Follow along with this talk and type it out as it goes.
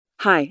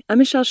Hi, I'm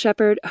Michelle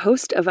Shepard,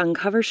 host of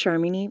Uncover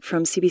Sharmini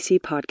from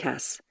CBC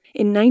Podcasts.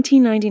 In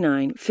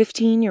 1999,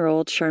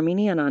 15-year-old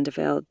Sharmini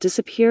Anandavale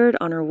disappeared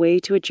on her way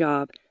to a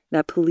job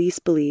that police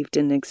believed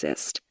didn't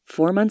exist.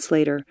 4 months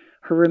later,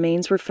 her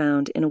remains were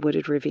found in a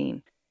wooded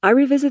ravine. I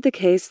revisit the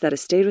case that has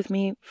stayed with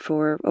me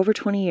for over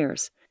 20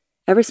 years,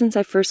 ever since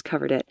I first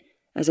covered it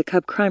as a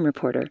cub crime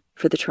reporter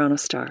for the Toronto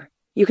Star.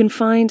 You can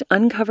find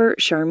Uncover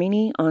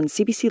Sharmini on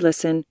CBC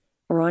Listen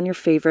or on your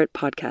favorite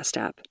podcast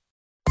app.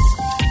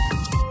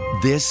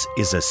 This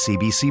is a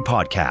CBC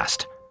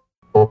podcast.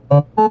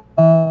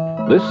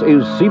 This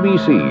is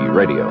CBC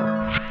Radio.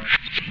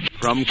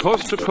 From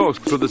coast to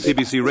coast through the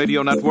CBC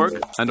Radio Network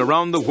and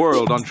around the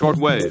world on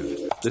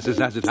shortwave, this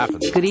is As It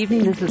Happens. Good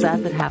evening, this is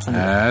As It Happens.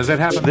 As It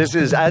Happens. This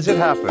is As It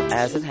Happens.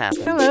 As It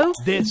Happens. Hello.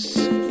 This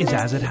is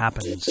As It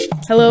Happens.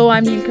 Hello,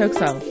 I'm Neil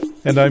Coxall.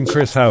 And I'm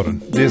Chris Howden.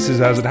 This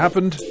is As It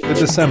Happened, the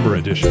December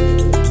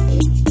edition.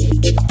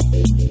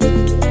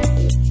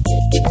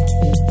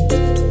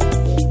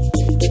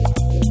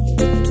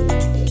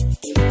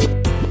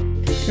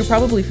 You're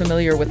probably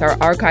familiar with our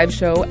archive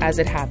show, As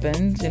It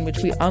Happened, in which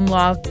we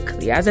unlock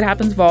the As It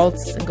Happens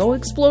vaults and go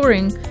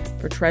exploring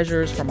for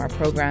treasures from our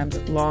program's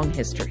long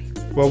history.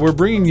 Well, we're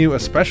bringing you a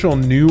special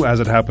new As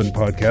It Happened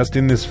podcast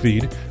in this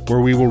feed,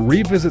 where we will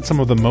revisit some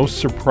of the most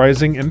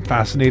surprising and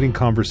fascinating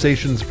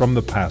conversations from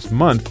the past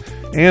month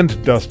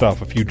and dust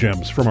off a few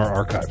gems from our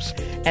archives.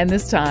 And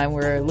this time,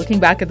 we're looking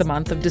back at the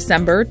month of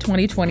December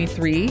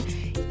 2023.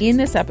 In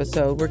this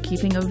episode, we're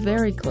keeping a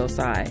very close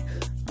eye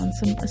on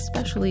some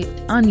especially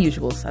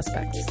unusual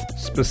suspects.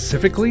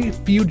 Specifically,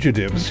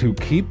 fugitives who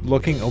keep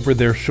looking over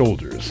their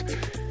shoulders.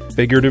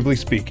 Figuratively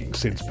speaking,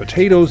 since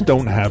potatoes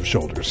don't have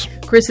shoulders.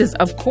 Chris is,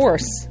 of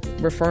course,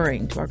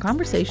 referring to our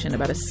conversation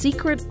about a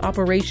secret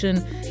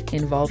operation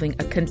involving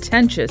a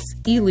contentious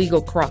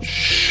illegal crop.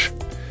 Shh.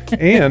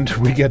 And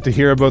we get to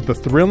hear about the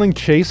thrilling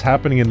chase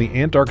happening in the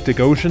Antarctic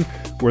Ocean,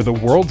 where the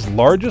world's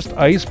largest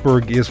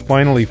iceberg is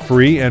finally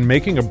free and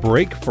making a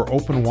break for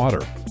open water.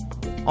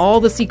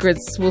 All the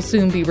secrets will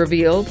soon be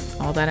revealed.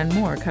 All that and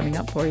more coming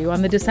up for you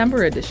on the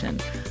December edition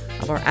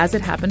of our As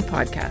It Happened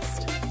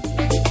podcast.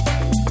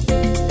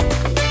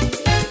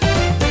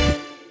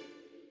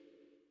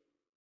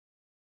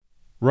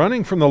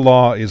 Running from the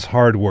law is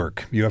hard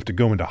work. You have to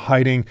go into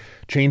hiding,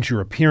 change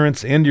your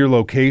appearance and your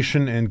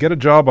location, and get a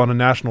job on a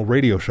national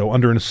radio show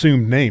under an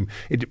assumed name.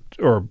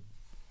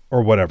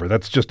 Or whatever.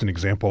 That's just an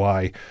example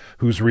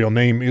whose real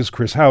name is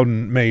Chris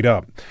Howden, made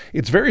up.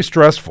 It's very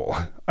stressful,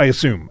 I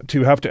assume,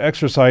 to have to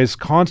exercise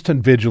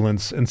constant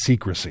vigilance and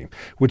secrecy,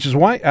 which is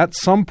why at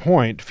some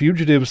point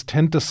fugitives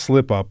tend to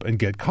slip up and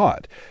get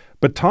caught.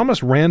 But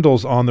Thomas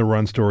Randall's On the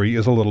Run story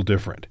is a little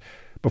different.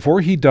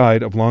 Before he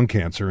died of lung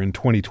cancer in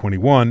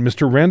 2021,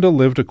 Mr. Randall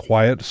lived a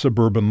quiet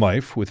suburban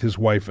life with his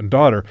wife and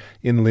daughter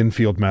in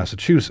Linfield,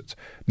 Massachusetts,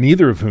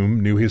 neither of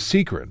whom knew his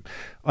secret.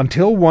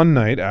 Until one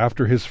night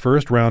after his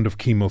first round of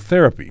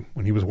chemotherapy,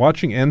 when he was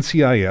watching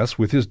NCIS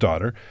with his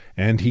daughter,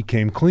 and he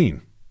came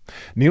clean.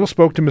 Neil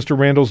spoke to Mr.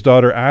 Randall's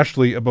daughter,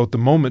 Ashley, about the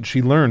moment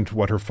she learned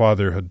what her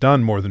father had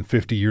done more than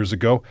 50 years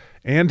ago,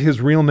 and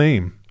his real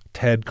name,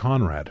 Ted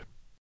Conrad.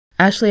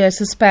 Ashley, I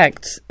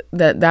suspect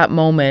that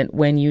moment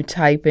when you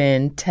type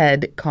in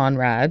Ted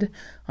Conrad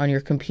on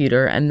your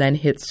computer and then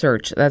hit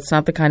search, that's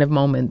not the kind of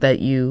moment that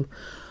you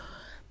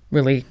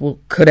really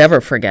could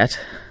ever forget.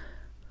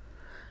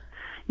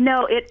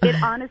 No, it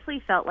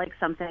honestly felt like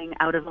something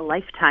out of a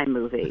Lifetime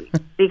movie.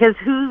 Because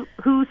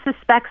who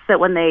suspects that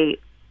when they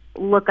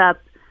look up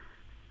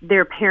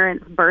their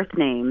parents' birth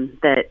name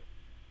that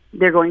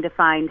they're going to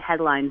find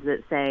headlines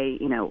that say,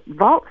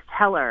 vault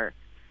teller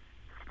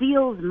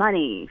steals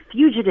money,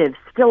 fugitives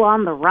still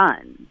on the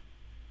run.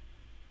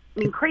 I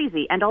mean,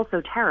 crazy and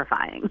also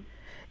terrifying.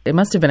 It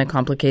must have been a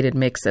complicated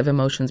mix of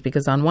emotions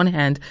because on one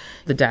hand,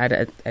 the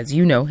dad, as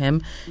you know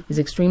him, is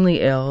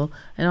extremely ill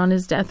and on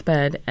his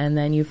deathbed, and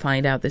then you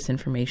find out this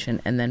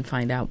information and then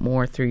find out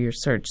more through your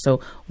search. So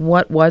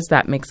what was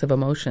that mix of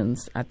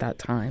emotions at that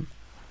time?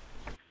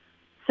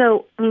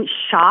 So,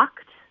 shocked.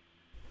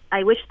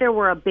 I wish there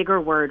were a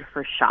bigger word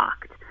for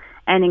shocked,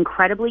 and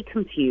incredibly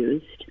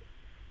confused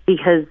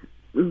because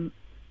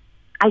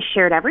I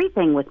shared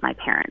everything with my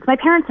parents. My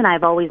parents and I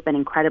have always been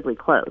incredibly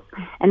close.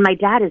 And my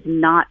dad is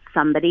not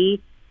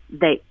somebody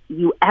that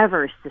you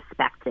ever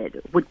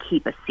suspected would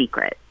keep a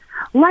secret,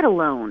 let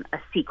alone a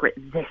secret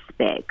this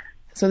big.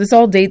 So this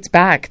all dates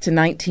back to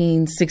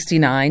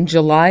 1969,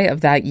 July of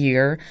that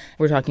year.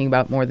 We're talking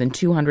about more than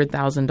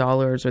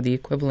 $200,000 or the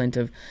equivalent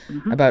of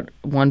about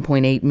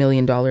 $1.8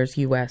 million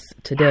US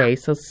today.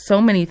 So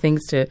many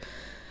things to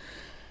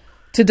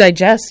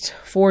digest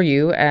for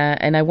you.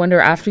 And I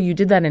wonder, after you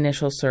did that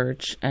initial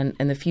search and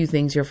the few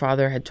things your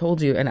father had told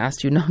you and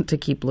asked you not to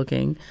keep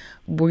looking,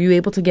 were you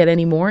able to get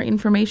any more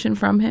information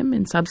from him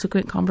in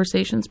subsequent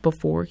conversations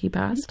before he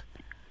passed?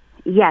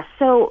 Yes.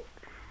 So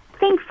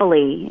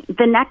thankfully,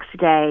 the next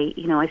day,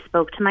 I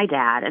spoke to my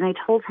dad and I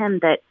told him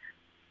that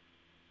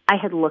I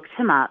had looked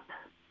him up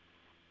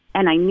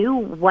And I knew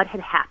what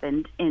had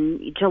happened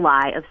in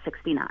July of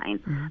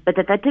 69, but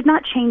that did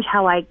not change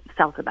how I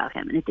felt about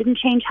him. And it didn't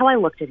change how I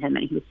looked at him.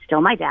 And he was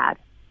still my dad.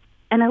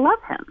 And I love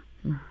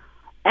him.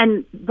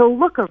 And the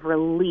look of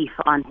relief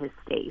on his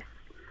face.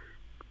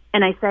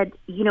 And I said,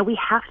 we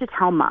have to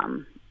tell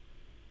Mom.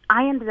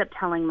 I ended up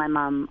telling my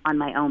mom on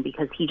my own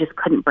because he just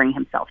couldn't bring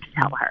himself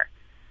to tell her.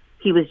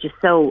 He was just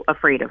so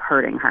afraid of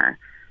hurting her.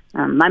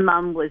 My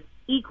mom was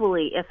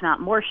equally, if not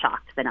more,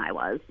 shocked than I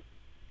was,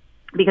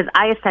 because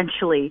I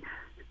essentially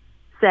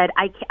said,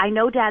 I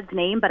know Dad's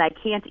name, but I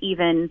can't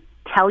even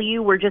tell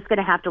you. We're just going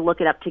to have to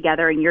look it up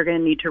together, and you're going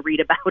to need to read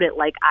about it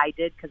like I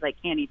did, because I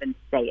can't even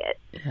say it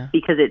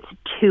because it's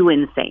too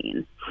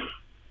insane.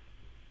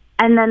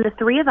 And then the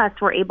three of us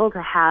were able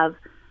to have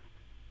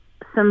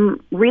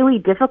some really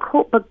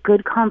difficult but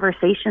good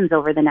conversations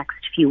over the next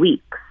few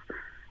weeks.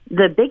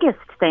 The biggest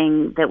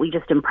thing that we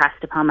just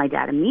impressed upon my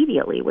dad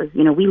immediately was,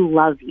 we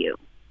love you.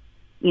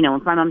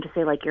 And for my mom to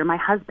say, you're my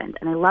husband,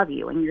 and I love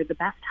you, and you're the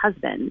best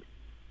husband.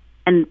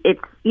 And it's,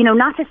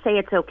 not to say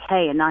it's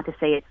okay and not to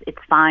say it's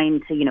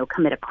fine to,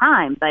 commit a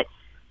crime, but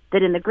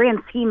that in the grand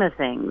scheme of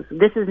things,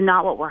 this is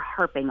not what we're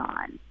harping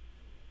on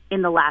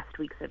in the last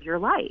weeks of your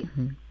life.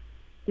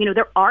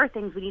 There are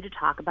things we need to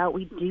talk about.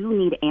 We do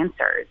need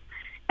answers.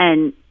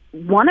 And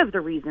one of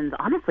the reasons,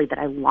 honestly, that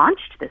I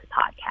launched this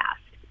podcast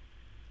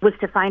was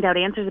to find out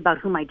answers about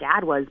who my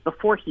dad was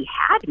before he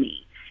had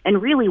me,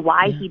 and really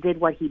why he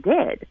did what he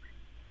did.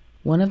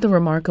 One of the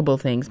remarkable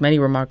things, many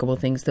remarkable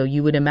things, though,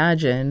 you would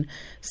imagine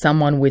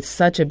someone with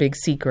such a big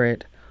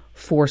secret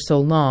for so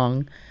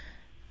long,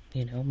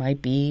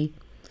 might be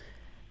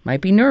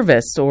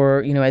nervous, or,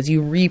 as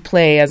you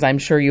replay, as I'm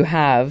sure you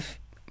have,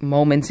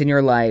 moments in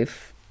your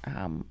life,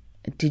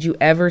 did you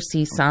ever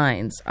see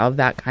signs of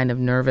that kind of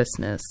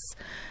nervousness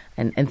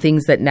and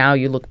things that now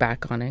you look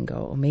back on and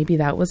go, oh, maybe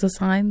that was a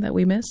sign that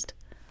we missed?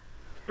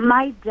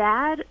 My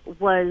dad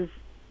was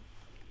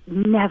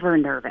never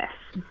nervous.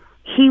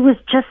 He was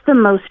just the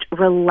most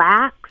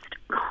relaxed,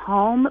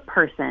 calm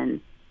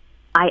person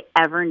I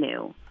ever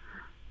knew.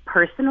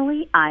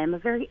 Personally, I am a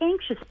very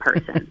anxious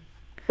person.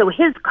 So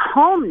his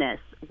calmness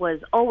was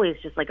always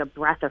just like a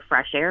breath of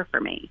fresh air for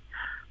me.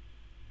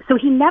 So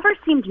he never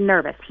seemed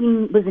nervous. He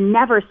was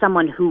never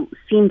someone who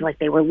seemed like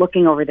they were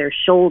looking over their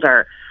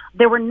shoulder.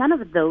 There were none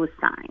of those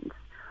signs.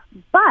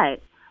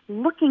 But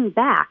looking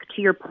back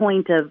to your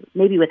point of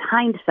maybe with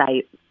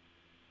hindsight,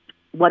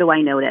 what do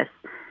I notice?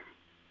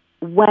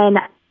 When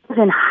I was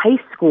in high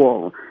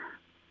school,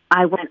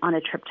 I went on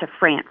a trip to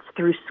France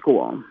through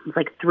school,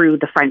 through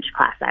the French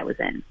class I was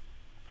in.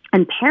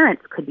 And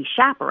parents could be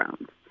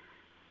chaperones.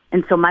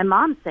 And so my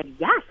mom said,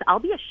 yes, I'll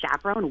be a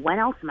chaperone. When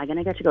else am I going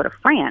to get to go to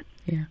France?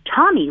 Yeah.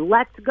 Tommy,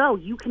 let's go.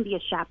 You can be a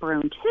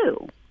chaperone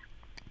too.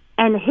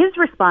 And his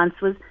response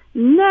was,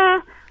 nah,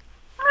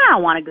 I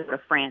don't want to go to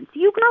France.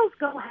 You girls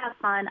go have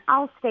fun.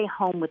 I'll stay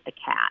home with the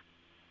cat.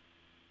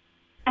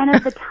 And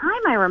at the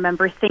time I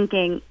remember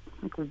thinking,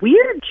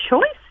 weird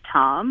choice,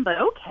 Tom, but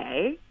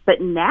okay.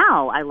 But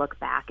now I look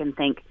back and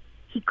think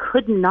he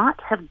could not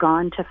have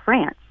gone to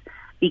France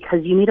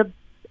because you need a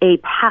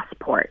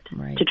passport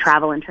to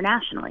travel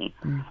internationally.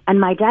 And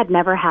my dad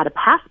never had a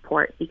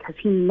passport because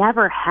he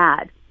never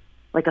had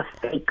a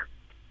fake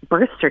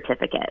birth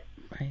certificate.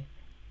 Right.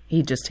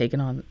 He'd just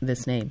taken on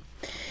this name.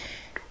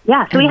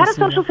 Yeah, so he had a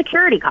Social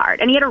Security card,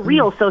 and he had a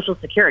real Social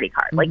Security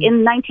card.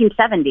 In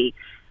 1970,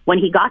 when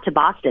he got to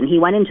Boston, he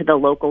went into the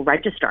local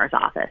registrar's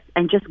office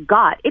and just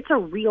it's a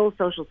real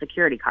Social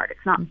Security card.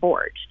 It's not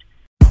forged.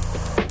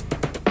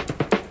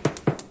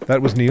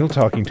 That was Neil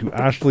talking to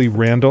Ashley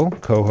Randall,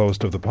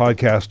 co-host of the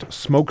podcast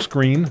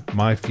Smokescreen,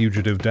 My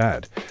Fugitive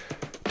Dad.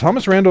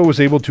 Thomas Randall was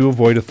able to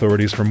avoid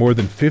authorities for more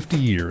than 50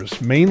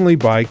 years, mainly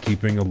by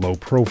keeping a low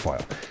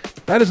profile.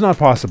 That is not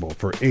possible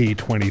for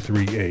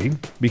A23A,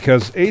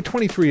 because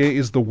A23A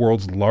is the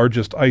world's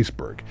largest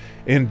iceberg.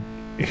 And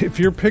if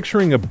you're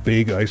picturing a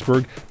big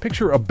iceberg,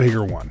 picture a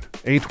bigger one.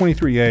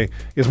 A23A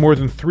is more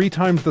than 3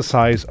 times the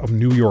size of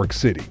New York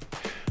City.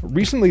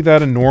 Recently,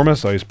 that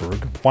enormous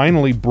iceberg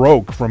finally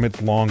broke from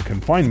its long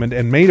confinement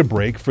and made a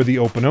break for the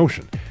open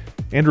ocean.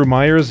 Andrew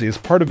Myers is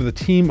part of the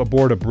team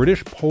aboard a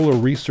British polar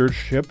research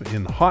ship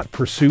in hot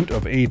pursuit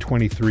of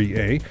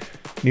A23A.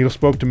 Neil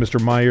spoke to Mr.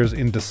 Myers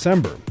in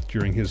December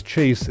during his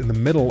chase in the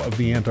middle of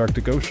the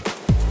Antarctic Ocean.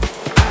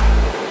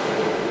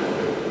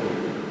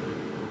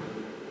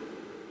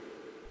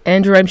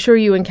 Andrew, I'm sure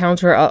you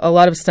encounter a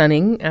lot of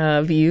stunning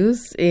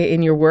views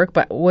in your work,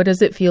 but what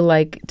does it feel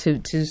like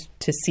to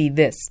see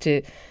this,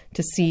 to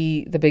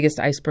see the biggest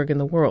iceberg in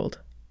the world?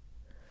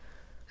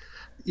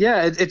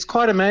 Yeah, it's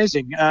quite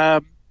amazing.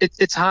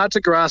 It's hard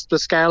to grasp the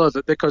scale of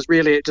it because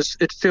really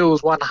it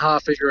fills one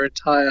half of your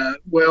entire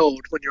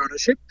world when you're on a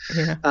ship.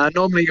 Yeah.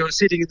 Normally you're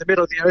sitting in the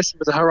middle of the ocean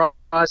with the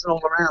horizon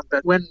all around,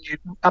 but when you're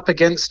up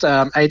against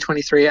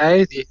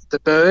A23A, the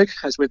berg,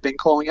 as we've been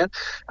calling it,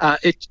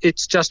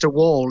 it's just a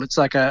wall. It's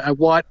like a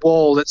white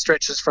wall that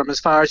stretches from as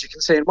far as you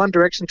can see in one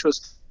direction to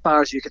as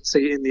far as you can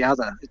see in the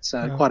other. It's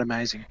quite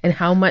amazing. And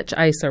how much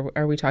ice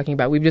are we talking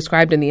about? We've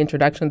described in the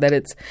introduction that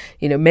it's,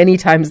 many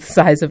times the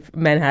size of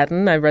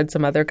Manhattan. I read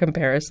some other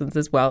comparisons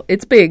as well.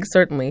 It's big,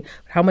 certainly.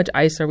 How much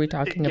ice are we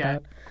talking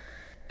about?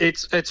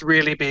 It's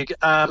really big.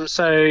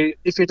 So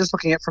if you're just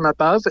looking at it from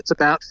above, it's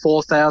about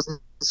 4,000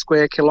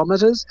 square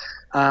kilometres.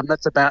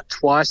 That's about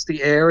twice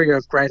the area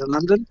of Greater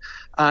London.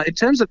 In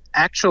terms of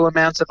actual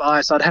amounts of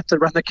ice, I'd have to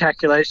run the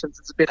calculations.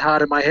 It's a bit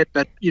hard in my head,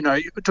 but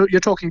you're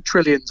talking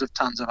trillions of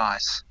tons of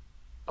ice.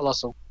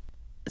 Colossal.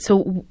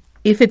 So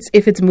if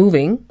it's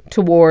moving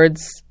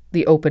towards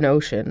the open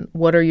ocean,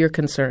 what are your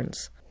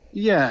concerns?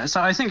 Yeah, so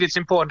I think it's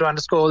important to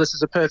underscore this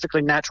is a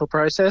perfectly natural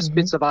process. Mm-hmm.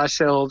 Bits of ice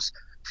shelves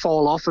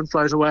fall off and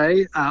float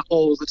away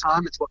all the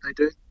time. It's what they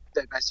do.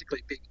 They're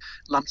basically big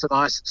lumps of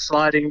ice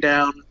sliding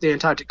down the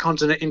Antarctic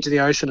continent into the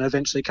ocean and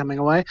eventually coming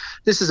away.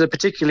 This is a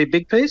particularly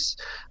big piece.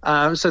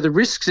 So the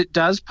risks it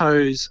does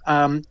pose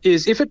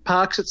is if it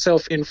parks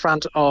itself in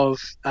front of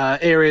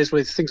areas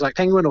with things like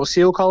penguin or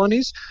seal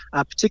colonies,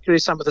 particularly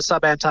some of the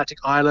sub-Antarctic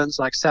islands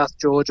like South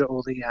Georgia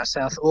or the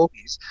South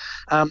Orkneys,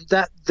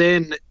 that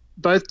then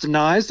both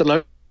denies the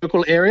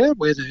local area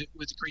where the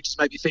creatures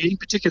may be feeding,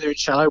 particularly in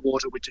shallow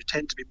water, which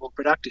tend to be more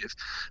productive,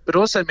 but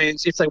also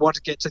means if they want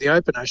to get to the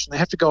open ocean, they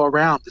have to go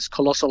around this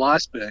colossal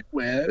iceberg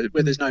where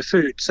there's no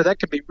food. So that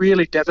can be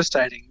really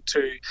devastating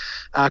to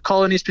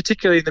colonies,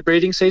 particularly in the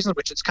breeding season,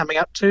 which it's coming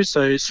up to.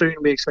 So soon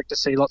we expect to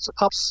see lots of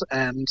pups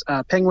and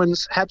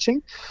penguins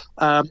hatching.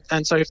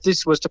 And so if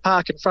this was to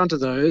park in front of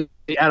those,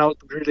 the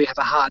adult would really have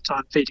a hard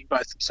time feeding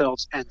both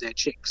themselves and their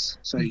chicks.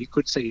 So you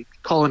could see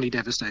colony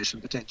devastation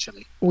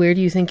potentially. Where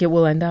do you think it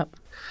will end up?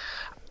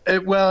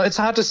 Well, it's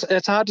hard to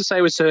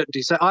say with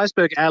certainty. So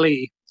Iceberg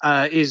Alley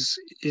is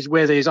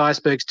where these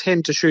icebergs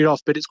tend to shoot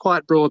off, but it's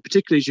quite broad,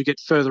 particularly as you get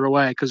further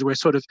away, because we're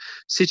sort of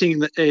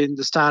sitting in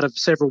the start of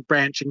several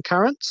branching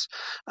currents.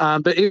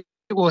 But it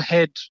will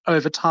head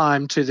over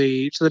time to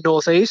the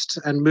northeast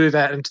and move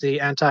out into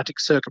the Antarctic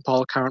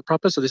circumpolar current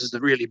proper. So this is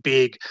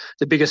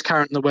the biggest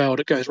current in the world.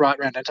 It goes right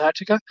around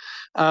Antarctica.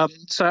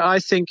 So I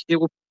think it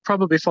will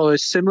probably follow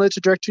similar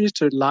trajectories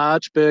to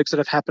large bergs that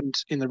have happened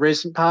in the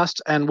recent past,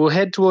 and will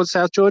head towards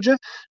South Georgia.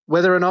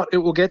 Whether or not it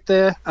will get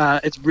there,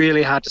 it's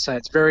really hard to say.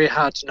 It's very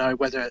hard to know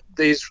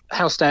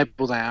how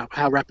stable they are,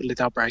 how rapidly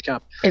they'll break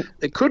up.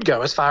 It could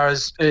go as far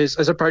as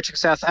approaching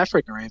South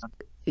Africa even.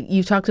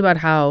 You talked about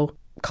how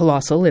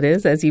colossal it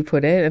is, as you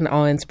put it, and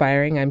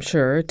awe-inspiring, I'm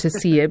sure, to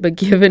see it. But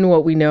given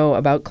what we know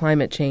about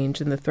climate change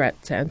and the threat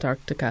to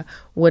Antarctica,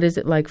 what is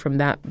it like from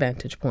that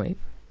vantage point?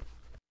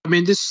 I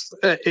mean,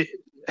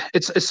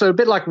 it's a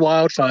bit like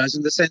wildfires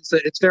in the sense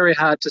that it's very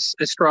hard to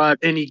ascribe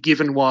any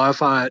given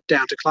wildfire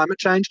down to climate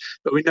change,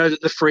 but we know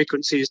that the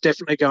frequency is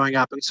definitely going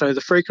up. And so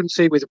the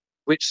frequency with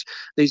which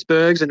these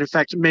bergs, and in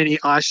fact many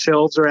ice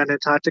shelves around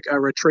Antarctica,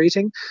 are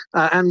retreating,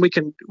 and we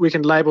can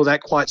label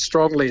that quite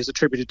strongly as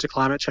attributed to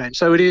climate change.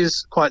 So it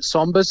is quite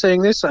somber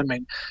seeing this. I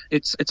mean,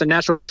 it's a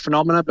natural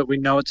phenomenon, but we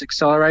know it's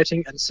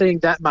accelerating, and seeing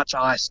that much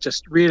ice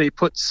just really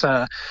puts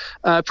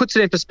it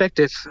in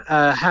perspective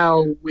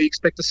how we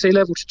expect the sea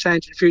level to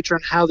change in the future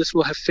and how this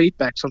will have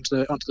feedbacks onto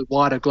the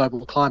wider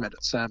global climate.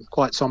 It's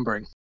quite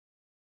sombering.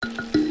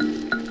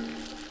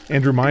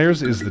 Andrew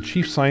Myers is the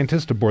chief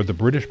scientist aboard the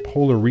British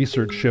polar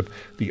research ship,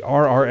 the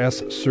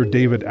RRS Sir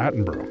David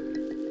Attenborough.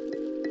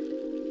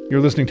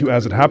 You're listening to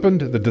As It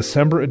Happened, the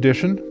December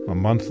edition, a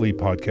monthly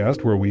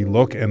podcast where we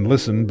look and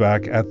listen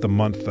back at the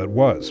month that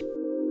was.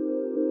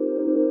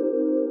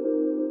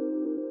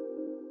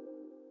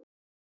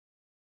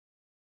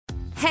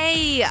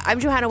 Hey, I'm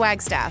Johanna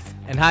Wagstaff.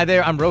 And hi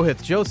there, I'm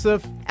Rohith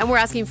Joseph. And we're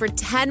asking for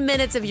 10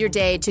 minutes of your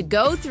day to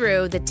go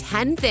through the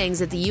 10 things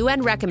that the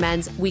UN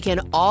recommends we can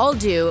all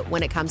do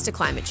when it comes to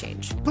climate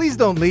change. Please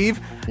don't leave.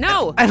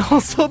 No. And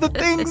also, the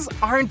things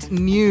aren't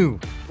new.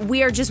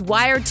 We are just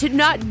wired to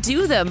not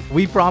do them.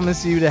 We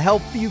promise you to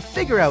help you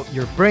figure out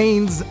your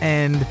brains,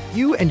 and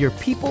you and your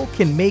people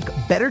can make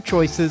better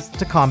choices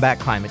to combat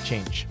climate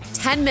change.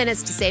 10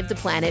 Minutes to Save the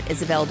Planet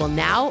is available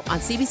now on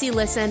CBC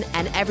Listen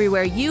and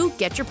everywhere you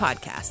get your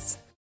podcasts.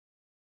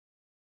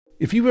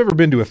 If you've ever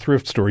been to a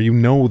thrift store, you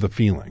know the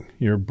feeling.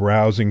 You're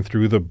browsing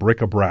through the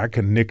bric-a-brac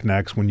and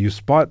knickknacks when you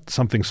spot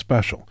something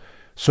special.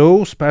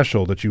 So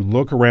special that you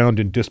look around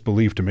in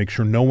disbelief to make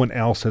sure no one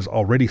else has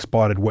already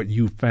spotted what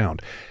you've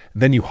found.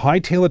 Then you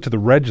hightail it to the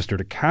register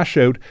to cash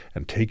out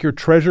and take your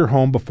treasure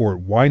home before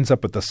it winds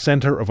up at the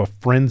center of a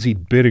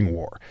frenzied bidding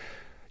war.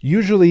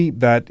 Usually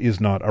that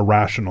is not a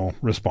rational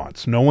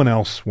response. No one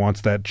else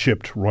wants that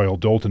chipped Royal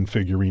Doulton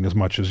figurine as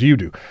much as you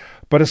do.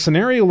 But a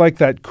scenario like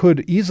that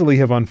could easily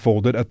have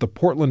unfolded at the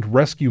Portland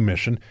rescue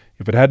mission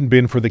if it hadn't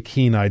been for the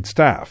keen-eyed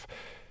staff.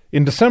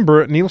 In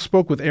December, Neil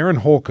spoke with Aaron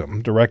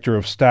Holcomb, Director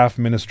of Staff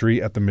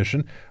Ministry at the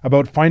mission,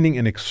 about finding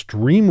an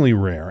extremely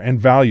rare and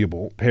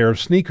valuable pair of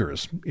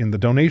sneakers in the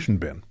donation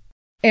bin.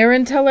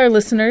 Aaron, tell our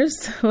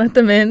listeners, let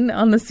them in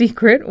on the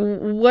secret.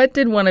 What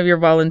did one of your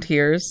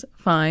volunteers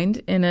find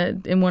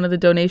in one of the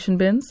donation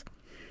bins?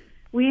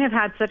 We have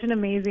had such an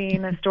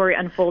amazing story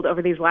unfold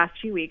over these last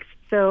few weeks.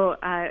 So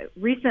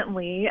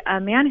recently, a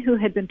man who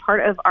had been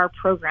part of our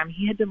program,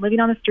 he had been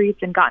living on the streets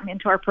and gotten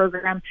into our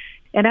program.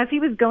 And as he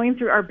was going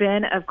through our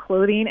bin of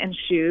clothing and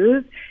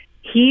shoes,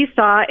 he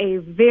saw a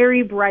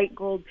very bright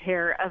gold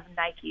pair of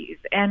Nikes.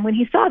 And when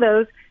he saw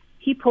those,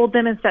 he pulled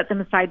them and set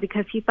them aside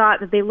because he thought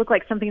that they looked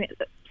like something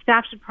that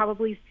staff should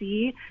probably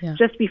see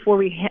just before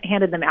we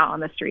handed them out on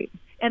the street.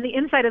 And the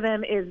inside of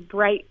them is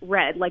bright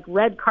red, like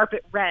red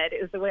carpet red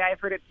is the way I've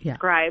heard it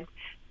described.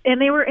 And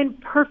they were in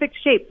perfect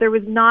shape. There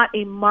was not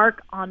a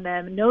mark on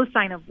them, no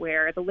sign of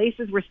wear. The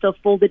laces were still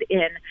folded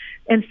in.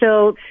 And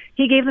so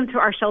he gave them to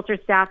our shelter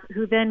staff,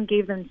 who then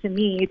gave them to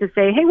me to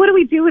say, hey, what do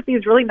we do with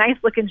these really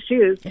nice-looking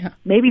shoes?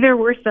 Maybe they're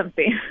worth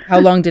something. How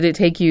long did it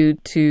take you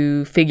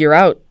to figure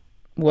out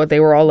what they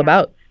were all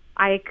about?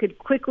 I could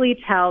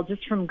quickly tell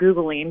just from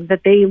Googling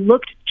that they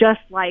looked just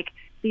like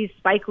these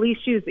Spike Lee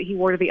shoes that he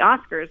wore to the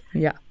Oscars.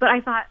 Yeah. But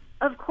I thought,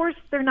 of course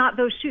they're not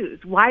those shoes.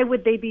 Why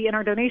would they be in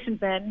our donation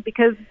bin?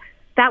 Because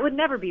that would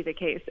never be the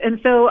case. And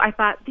so I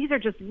thought, these are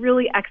just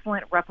really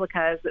excellent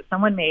replicas that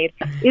someone made.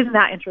 Isn't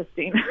that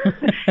interesting?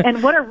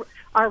 And what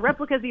are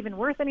replicas even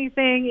worth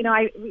anything? You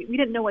know, we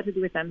didn't know what to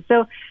do with them.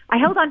 So I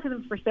held on to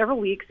them for several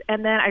weeks,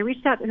 and then I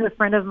reached out to a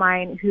friend of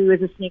mine who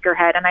is a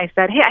sneakerhead, and I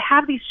said, hey, I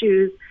have these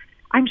shoes.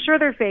 I'm sure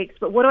they're fakes,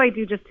 but what do I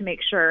do just to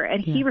make sure?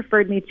 And he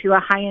referred me to a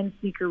high-end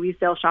sneaker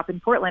resale shop in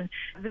Portland.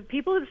 The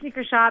people at the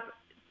sneaker shop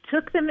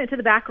took them into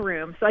the back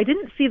room, so I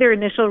didn't see their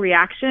initial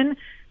reaction,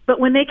 but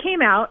when they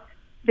came out,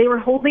 they were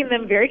holding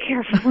them very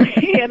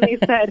carefully, and they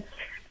said,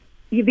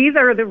 these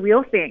are the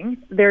real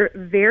thing. They're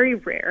very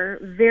rare,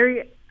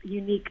 very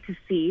unique to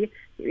see.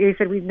 They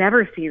said, we've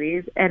never seen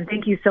these, and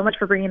thank you so much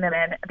for bringing them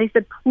in. They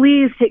said,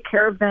 please take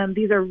care of them.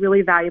 These are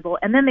really valuable.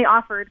 And then they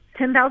offered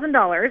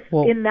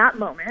 $10,000 in that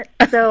moment.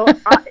 So,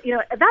 you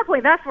know, at that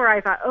point, that's where I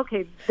thought,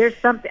 okay, there's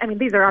something. I mean,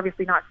 these are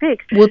obviously not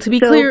fake. Well, to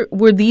be clear,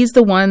 were these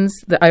the ones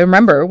that I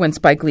remember when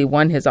Spike Lee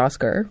won his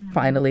Oscar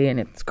finally, and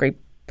it's great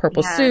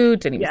purple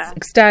suit, and he was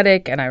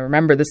ecstatic, and I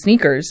remember the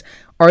sneakers.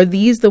 Are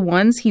these the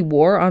ones he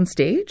wore on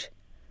stage?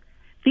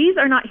 These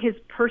are not his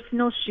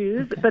personal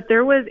shoes, but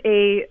there was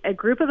a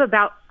group of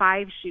about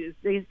 5 shoes.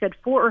 They said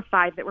 4 or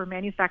 5 that were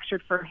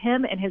manufactured for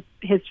him and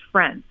his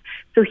friends.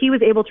 So he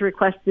was able to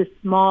request this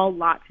small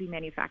lot to be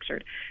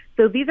manufactured.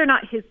 So these are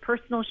not his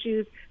personal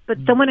shoes, but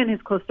someone in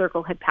his close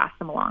circle had passed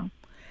them along.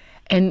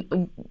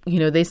 And, you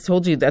know, they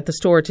told you at the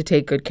store to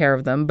take good care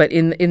of them. But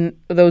in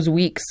those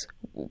weeks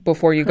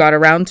before you got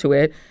around to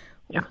it,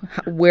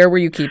 where were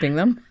you keeping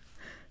them?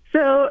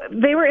 So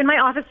they were in my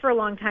office for a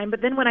long time, but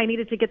then when I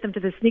needed to get them to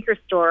the sneaker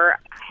store,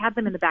 I had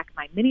them in the back of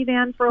my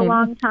minivan for a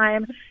long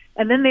time.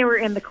 And then they were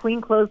in the clean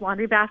clothes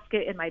laundry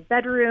basket in my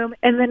bedroom.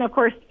 And then, of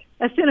course,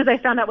 as soon as I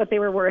found out what they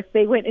were worth,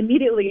 they went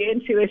immediately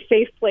into a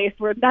safe place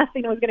where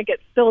nothing was going to get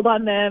spilled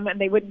on them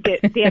and they wouldn't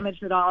get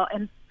damaged at all.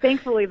 And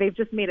thankfully, they've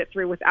just made it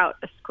through without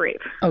a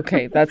scrape.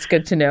 Okay, that's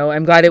good to know.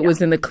 I'm glad it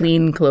was in the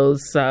clean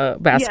clothes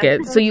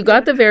basket. Yes. So you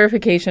got the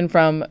verification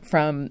from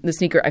the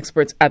sneaker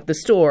experts at the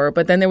store,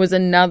 but then there was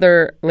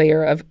another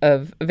layer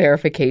of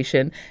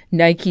verification.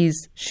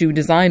 Nike's shoe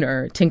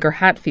designer, Tinker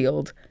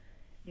Hatfield,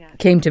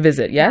 came to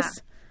visit,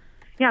 yes?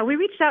 Yeah, we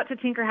reached out to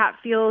Tinker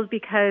Hatfield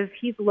because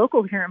he's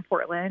local here in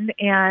Portland,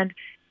 and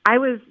I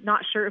was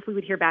not sure if we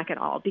would hear back at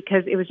all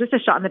because it was just a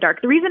shot in the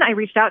dark. The reason I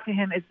reached out to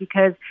him is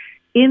because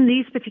in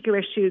these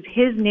particular shoes,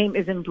 his name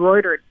is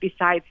embroidered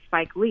besides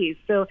Spike Lee's.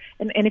 So,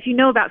 and if you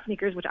know about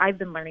sneakers, which I've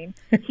been learning,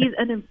 he's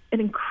an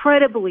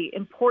incredibly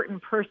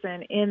important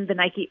person in the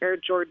Nike Air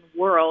Jordan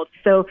world.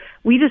 So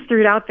we just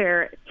threw it out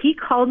there. He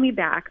called me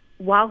back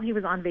while he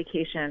was on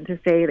vacation to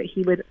say that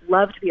he would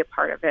love to be a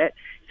part of it.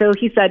 So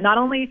he said, not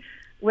only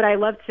would I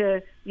love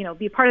to, you know,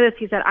 be a part of this,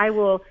 he said, I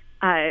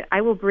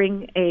will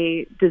bring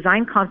a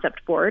design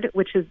concept board,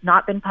 which has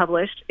not been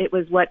published. It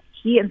was what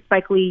he and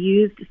Spike Lee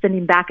used,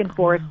 sending back and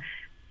forth.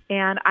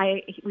 And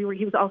he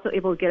was also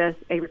able to get us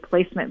a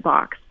replacement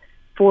box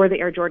for the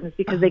Air Jordans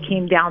because they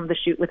came down the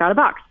chute without a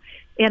box.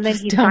 And then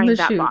he signed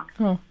that box.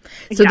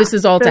 So this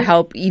is all to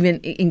help even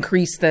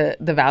increase the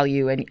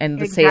value and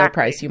the sale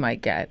price you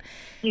might get.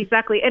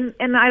 Exactly. And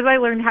as I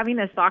learned, having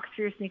a box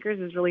for your sneakers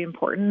is really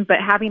important, but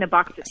having a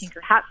box that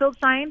Tinker Hatfield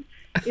signed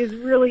is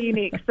really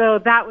unique. So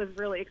that was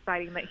really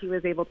exciting that he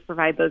was able to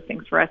provide those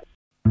things for us.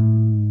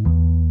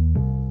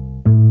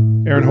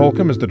 Erin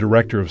Holcomb is the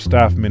Director of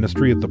Staff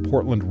Ministry at the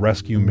Portland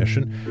Rescue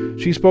Mission.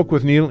 She spoke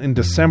with Neil in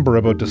December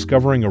about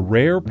discovering a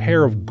rare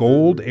pair of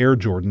gold Air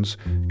Jordans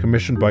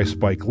commissioned by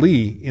Spike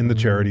Lee in the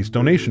charity's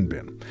donation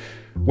bin.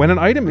 When an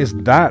item is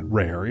that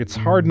rare, it's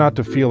hard not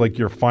to feel like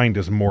your find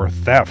is more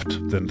theft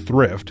than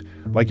thrift,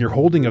 like you're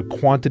holding a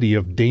quantity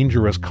of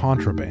dangerous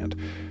contraband.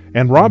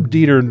 And Rob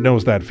Dieter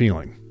knows that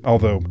feeling.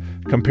 Although,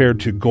 compared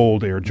to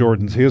gold Air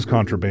Jordans, his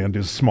contraband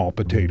is small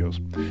potatoes.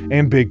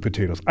 And big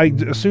potatoes. I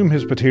assume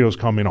his potatoes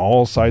come in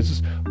all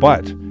sizes,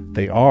 but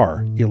they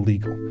are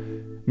illegal.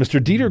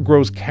 Mr. Dieter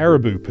grows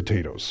caribou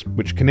potatoes,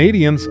 which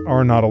Canadians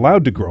are not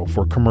allowed to grow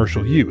for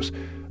commercial use.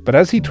 But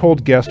as he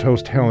told guest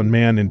host Helen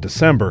Mann in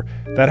December,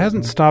 that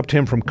hasn't stopped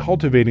him from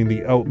cultivating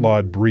the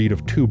outlawed breed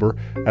of tuber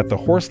at the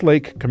Horse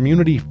Lake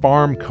Community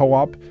Farm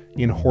Co-op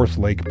in Horse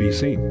Lake,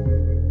 BC.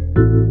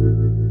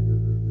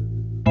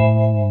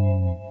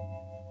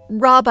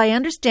 Rob, I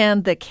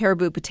understand the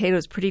caribou potato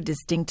is pretty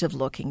distinctive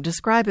looking.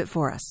 Describe it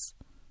for us.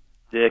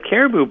 The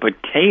caribou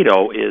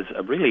potato is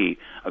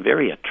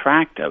very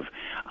attractive.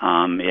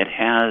 It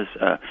has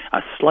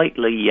a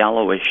slightly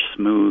yellowish,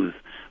 smooth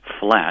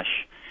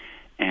flesh,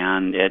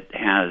 and it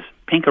has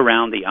pink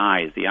around the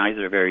eyes. The eyes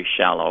are very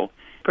shallow.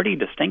 Pretty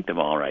distinctive,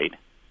 all right.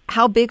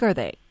 How big are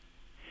they?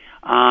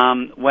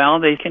 Well,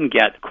 they can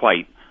get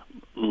quite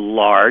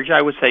large.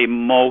 I would say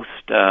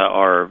most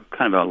are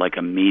kind of like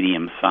a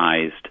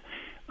medium-sized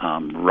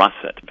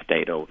russet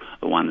potato,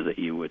 the ones that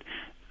you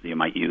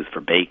might use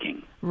for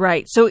baking.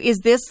 Right. So is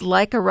this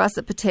like a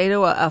russet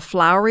potato, a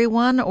floury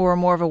one, or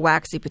more of a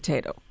waxy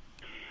potato?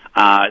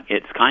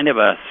 It's kind of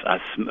a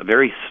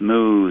very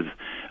smooth,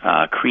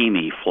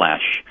 creamy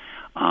flesh.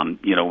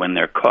 When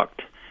they're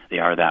cooked, they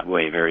are that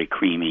way, very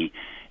creamy,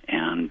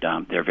 and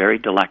they're very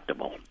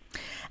delectable.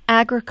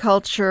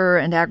 Agriculture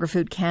and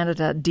Agri-Food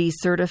Canada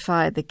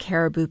decertified the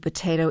caribou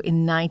potato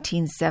in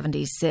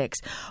 1976.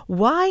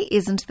 Why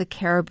isn't the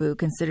caribou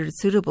considered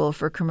suitable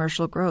for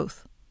commercial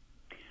growth?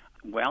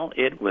 Well,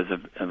 it was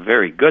a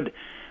very good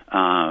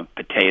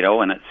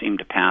potato, and it seemed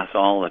to pass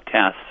all the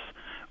tests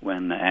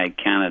when Ag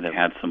Canada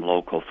had some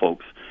local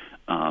folks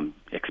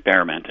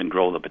experiment and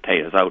grow the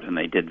potatoes out, and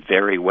they did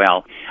very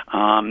well.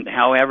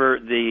 However,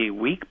 the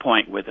weak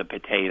point with the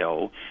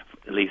potato,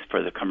 at least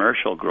for the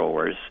commercial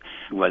growers,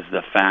 was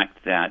the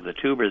fact that the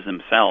tubers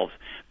themselves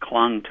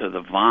clung to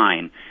the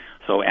vine.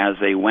 So as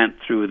they went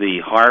through the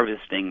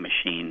harvesting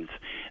machines,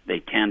 they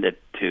tended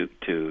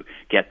to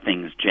get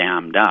things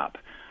jammed up.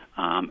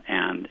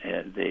 And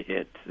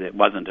it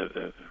wasn't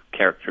a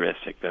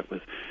characteristic that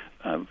was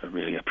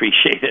really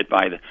appreciated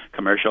by the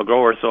commercial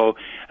grower. So,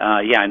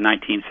 in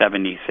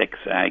 1976,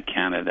 Ag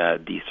Canada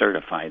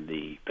decertified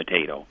the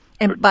potato.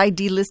 And by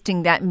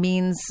delisting, that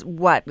means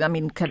what? I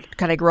mean, could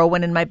I grow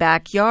one in my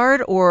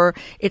backyard, or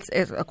it's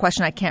a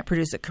question I can't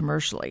produce it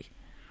commercially?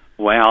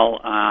 Well,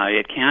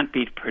 it can't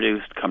be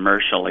produced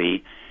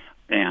commercially,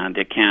 and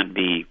it can't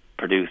be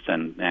produced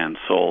and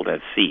sold as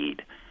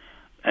seed.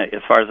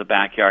 As far as the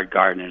backyard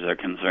gardeners are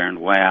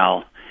concerned,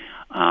 well,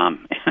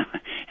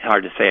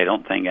 hard to say. I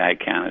don't think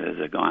Ag Canada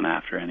has gone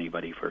after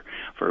anybody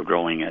for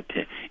growing it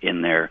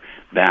in their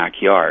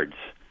backyards.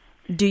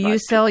 Do you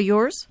sell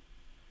yours?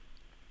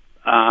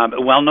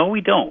 Well, no,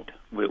 we don't.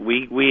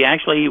 We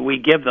actually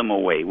give them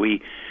away.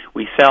 We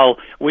sell.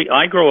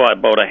 I grow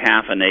about a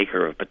half an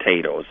acre of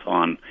potatoes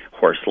on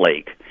Horse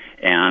Lake,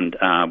 and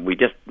we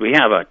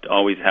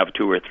always have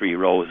 2 or 3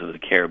 rows of the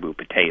caribou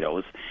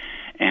potatoes,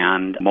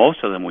 and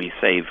most of them we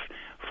save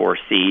for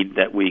seed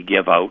that we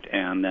give out,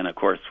 and then of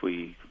course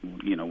we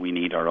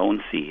need our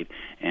own seed.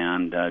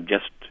 And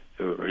just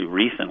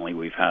recently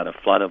we've had a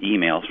flood of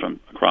emails from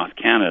across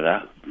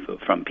Canada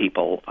from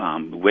people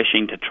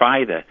wishing to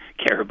try the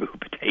caribou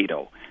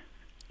potato.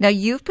 Now,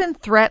 you've been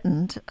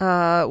threatened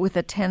with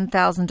a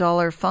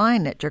 $10,000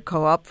 fine at your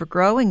co-op for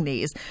growing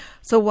these.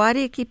 So why do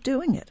you keep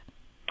doing it?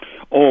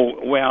 Oh,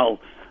 well,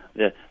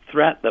 the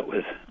threat that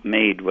was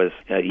made was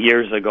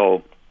years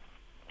ago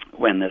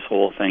when this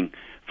whole thing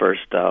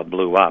first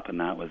blew up, and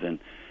that was in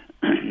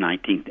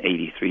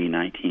 1983,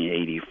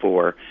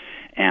 1984.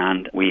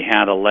 And we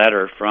had a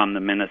letter from the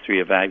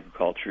Ministry of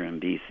Agriculture in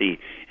BC,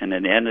 and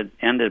it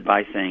ended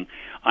by saying,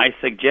 I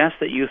suggest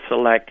that you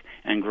select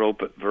and grow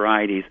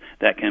varieties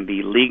that can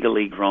be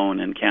legally grown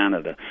in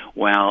Canada.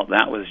 Well,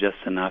 that was just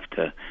enough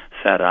to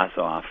set us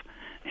off.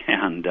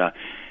 And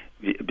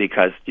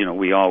because,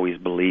 we always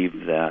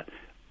believe that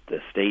the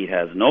state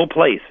has no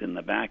place in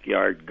the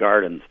backyard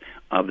gardens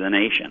of the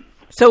nation.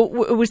 So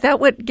was that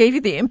what gave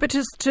you the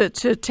impetus to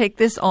take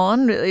this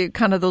on,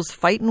 kind of those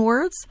fighting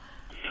words?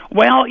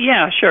 Well,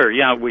 yeah, sure.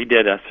 Yeah, we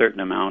did a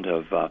certain amount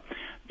of,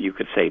 you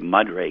could say,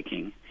 mud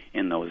raking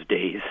in those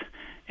days.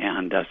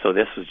 And so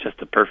this was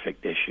just a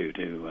perfect issue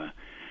to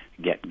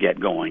get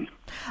going.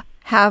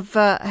 Have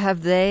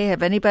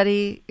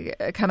anybody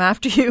come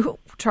after you,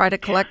 try to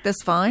collect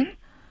this fine?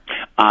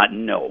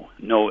 No,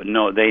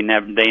 they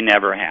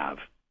never have.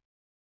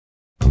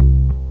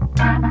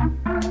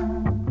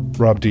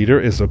 Rob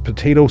Dieter is a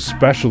potato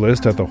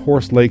specialist at the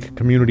Horse Lake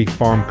Community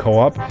Farm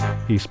Co-op.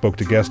 He spoke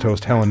to guest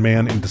host Helen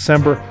Mann in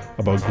December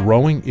about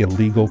growing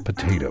illegal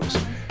potatoes.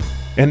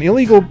 An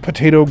illegal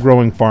potato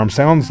growing farm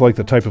sounds like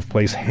the type of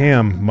place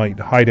Ham might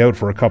hide out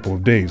for a couple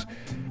of days.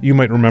 You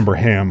might remember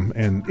Ham,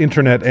 an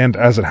internet and,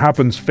 as it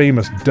happens,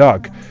 famous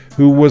duck,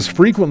 who was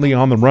frequently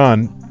on the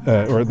run,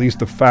 or at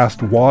least a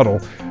fast waddle,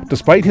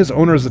 despite his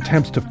owner's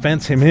attempts to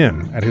fence him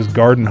in at his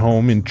garden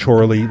home in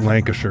Chorley,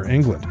 Lancashire,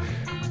 England.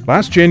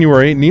 Last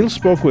January, Neil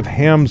spoke with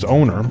Ham's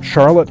owner,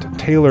 Charlotte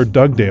Taylor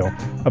Dugdale,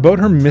 about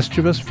her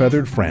mischievous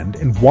feathered friend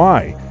and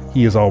why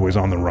he is always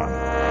on the run.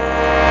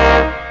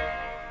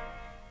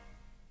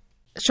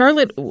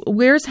 Charlotte,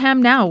 where's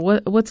Ham now?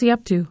 What's he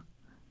up to?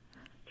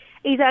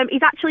 He's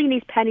actually in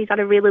his pen. He's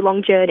had a really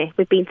long journey.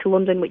 We've been to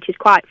London, which is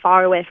quite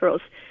far away for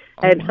us.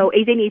 So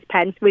he's in his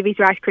pen with his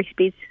Rice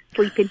Krispies,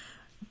 sleeping.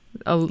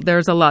 Oh,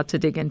 there's a lot to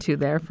dig into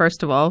there.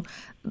 First of all,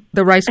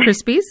 the Rice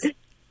Krispies?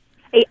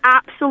 He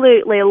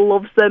absolutely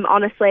loves them,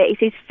 honestly. It's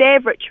his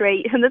favourite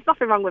treat, and there's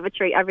nothing wrong with a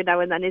treat every now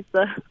and then, is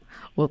there?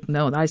 Well,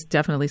 no, I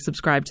definitely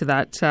subscribe to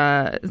that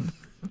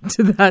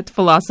to that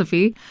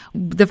philosophy.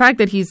 The fact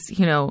that he's,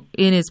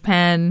 in his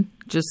pen,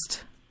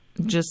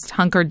 just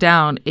hunkered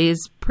down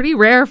is pretty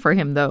rare for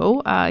him,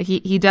 though.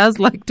 He does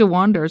like to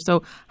wander.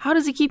 So how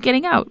does he keep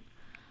getting out?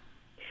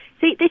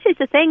 See, this is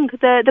the thing.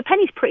 The pen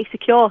is pretty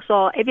secure.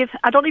 So I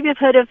don't know if you've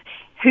heard of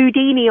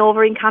Houdini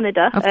over in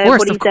Canada. Of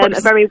course,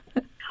 but he's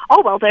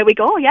Oh, well, there we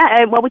go,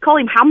 yeah. We call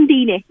him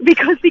Hamdini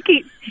because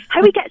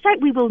how he gets out,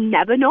 we will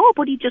never know,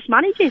 but he just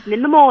manages. And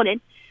in the morning,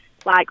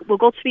 we'll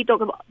go to feed duck.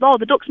 Oh,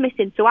 the duck's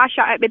missing. So I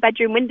shout out my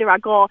bedroom window, I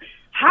go,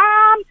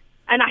 Ham!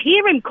 And I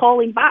hear him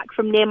calling back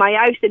from near my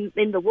house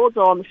in the woods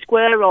or on the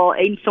square or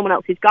in someone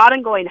else's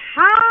garden going,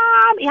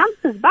 Ham! He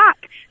answers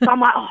back. So I'm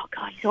like, oh,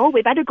 God,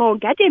 we better go and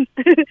get him.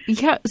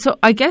 Yeah, so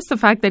I guess the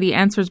fact that he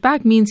answers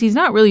back means he's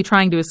not really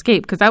trying to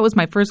escape, because that was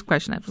my first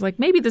question. I was like,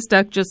 maybe this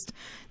duck just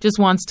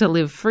wants to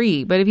live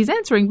free. But if he's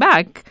answering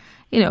back,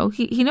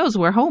 he knows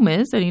where home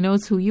is and he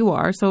knows who you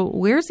are. So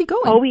where's he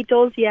going? Oh, he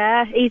does,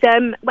 yeah. He's,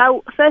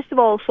 well, first of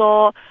all,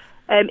 so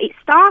it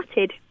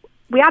started,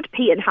 we had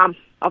Pete and Ham,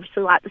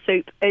 obviously like the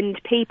soup, and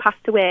P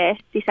passed away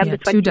December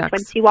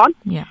 2021.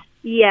 Yeah.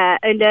 Yeah,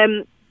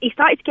 and he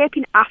started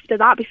escaping after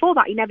that. Before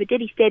that, he never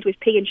did. He stayed with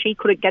P and she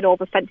couldn't get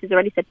over fences or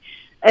anything.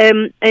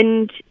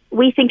 And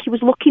we think he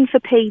was looking for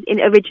P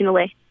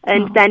originally.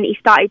 And then he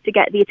started to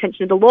get the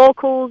attention of the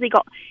locals.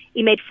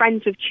 He made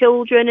friends with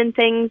children and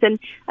things. And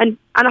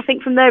I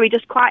think from there, he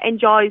just quite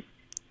enjoys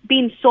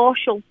being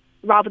social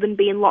rather than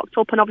being locked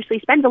up, and obviously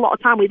spends a lot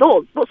of time with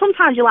us. But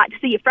sometimes you like to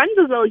see your friends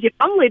as well as your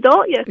family,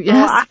 don't you?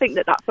 Yes. So I think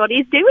that's what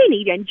he's doing.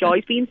 He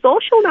enjoys being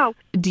social now.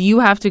 Do you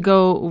have to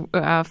go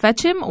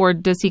fetch him, or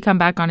does he come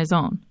back on his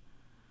own?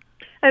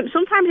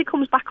 Sometimes he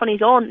comes back on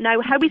his own.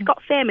 Now, how he's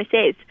got famous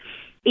is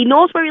he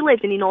knows where he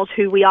lives and he knows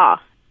who we are.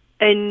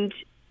 And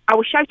I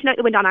was shouting out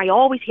the window and I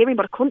always hear him,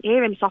 but I couldn't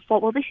hear him. So I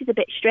thought, well, this is a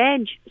bit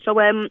strange. So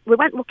we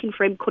went looking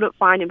for him, couldn't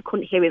find him,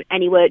 couldn't hear him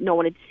anywhere. No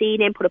one had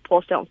seen him, put a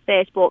post on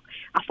Facebook.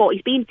 I thought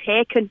he's been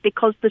taken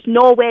because there's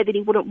no way that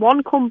he wouldn't,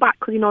 one, come back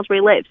because he knows where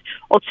he lives,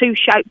 or two,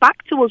 shout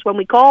back to us when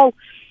we call.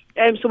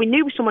 So we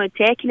knew someone had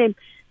taken him.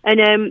 And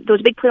there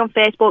was a big play on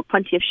Facebook,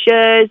 plenty of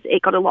shares.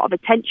 It got a lot of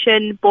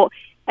attention. But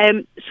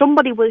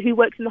somebody who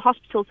works in the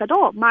hospital said,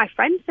 oh, my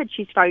friend said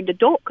she's found a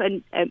duck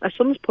and her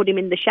son's put him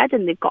in the shed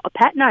and they've got a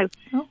pet now.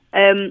 Oh.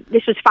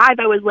 This was 5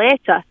 hours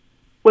later.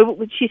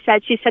 She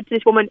said to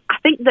this woman, I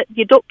think that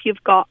your duck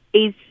you've got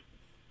is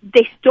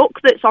this duck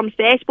that's on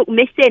Facebook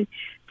missing.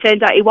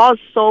 Turns out he was.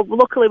 So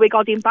luckily we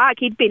got him back.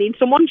 He'd been in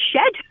someone's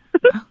shed.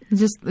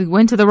 Just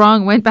went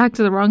back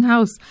to the wrong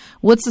house.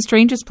 What's the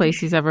strangest place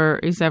he's ever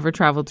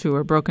traveled to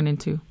or broken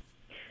into?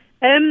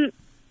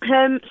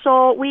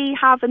 So we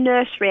have a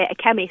nursery, a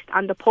chemist,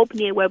 and a pub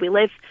near where we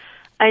live,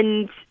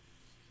 and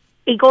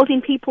he goes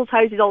in people's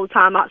houses all the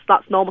time.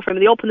 That's normal for him.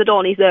 They open the door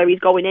and he's there, he's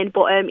going in.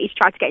 But he's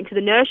tried to get into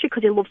the nursery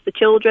because he loves the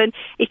children.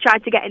 He's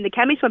tried to get in the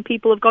chemist when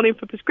people have gone in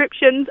for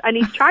prescriptions, and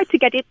he's tried to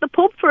get in the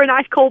pub for a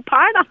nice cold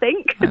pint, I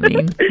think. I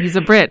mean, he's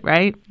a Brit,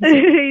 right?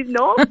 He's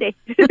naughty.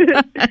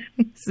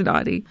 He's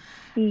naughty.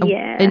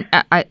 Yeah. And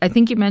I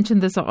think you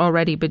mentioned this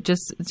already, but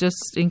just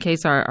in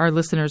case our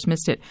listeners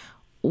missed it,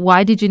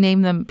 why did you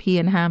name them P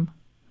and Ham?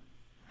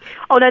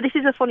 Oh, no, this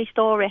is a funny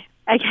story.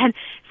 Again,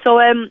 so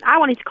I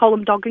wanted to call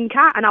them Dog and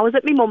Cat, and I was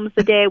at my mum's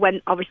the day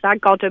when, obviously, I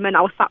got them, and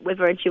I was sat with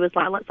her, and she was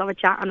like, let's have a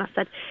chat, and I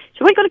said,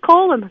 so what are you going to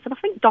call them? I said, I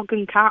think Dog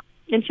and Cat.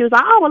 And she was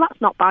like, oh, well,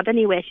 that's not bad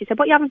anyway. She said,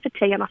 what are you having for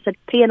tea? And I said,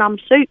 P and Ham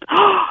soup.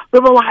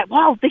 We were like,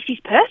 wow, this is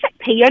perfect,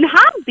 P and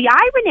Ham, the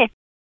irony.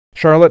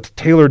 Charlotte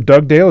Taylor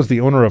Dugdale is the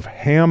owner of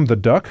Ham the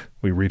Duck.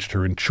 We reached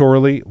her in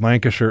Chorley,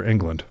 Lancashire,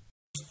 England.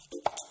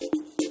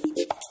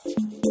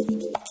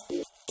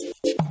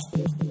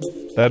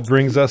 That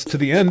brings us to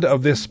the end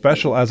of this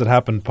special As It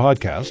Happened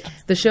podcast.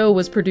 The show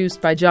was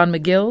produced by John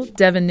McGill,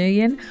 Devin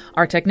Nguyen,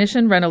 our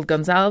technician, Reynold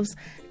Gonzalez,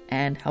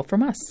 and help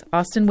from us,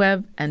 Austin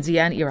Webb and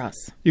Zian Iras.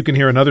 You can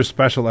hear another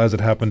special As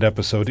It Happened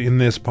episode in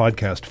this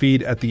podcast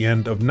feed at the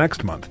end of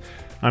next month.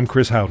 I'm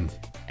Chris Howden.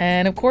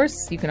 And of course,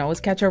 you can always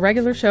catch our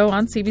regular show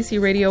on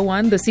CBC Radio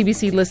 1, the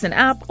CBC Listen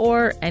app,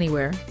 or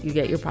anywhere you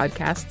get your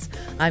podcasts.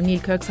 I'm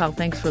Nii Cooksall.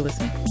 Thanks for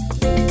listening.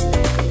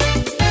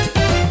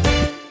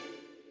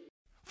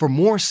 For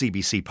more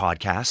CBC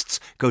podcasts,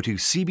 go to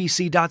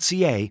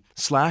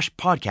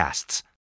cbc.ca/podcasts.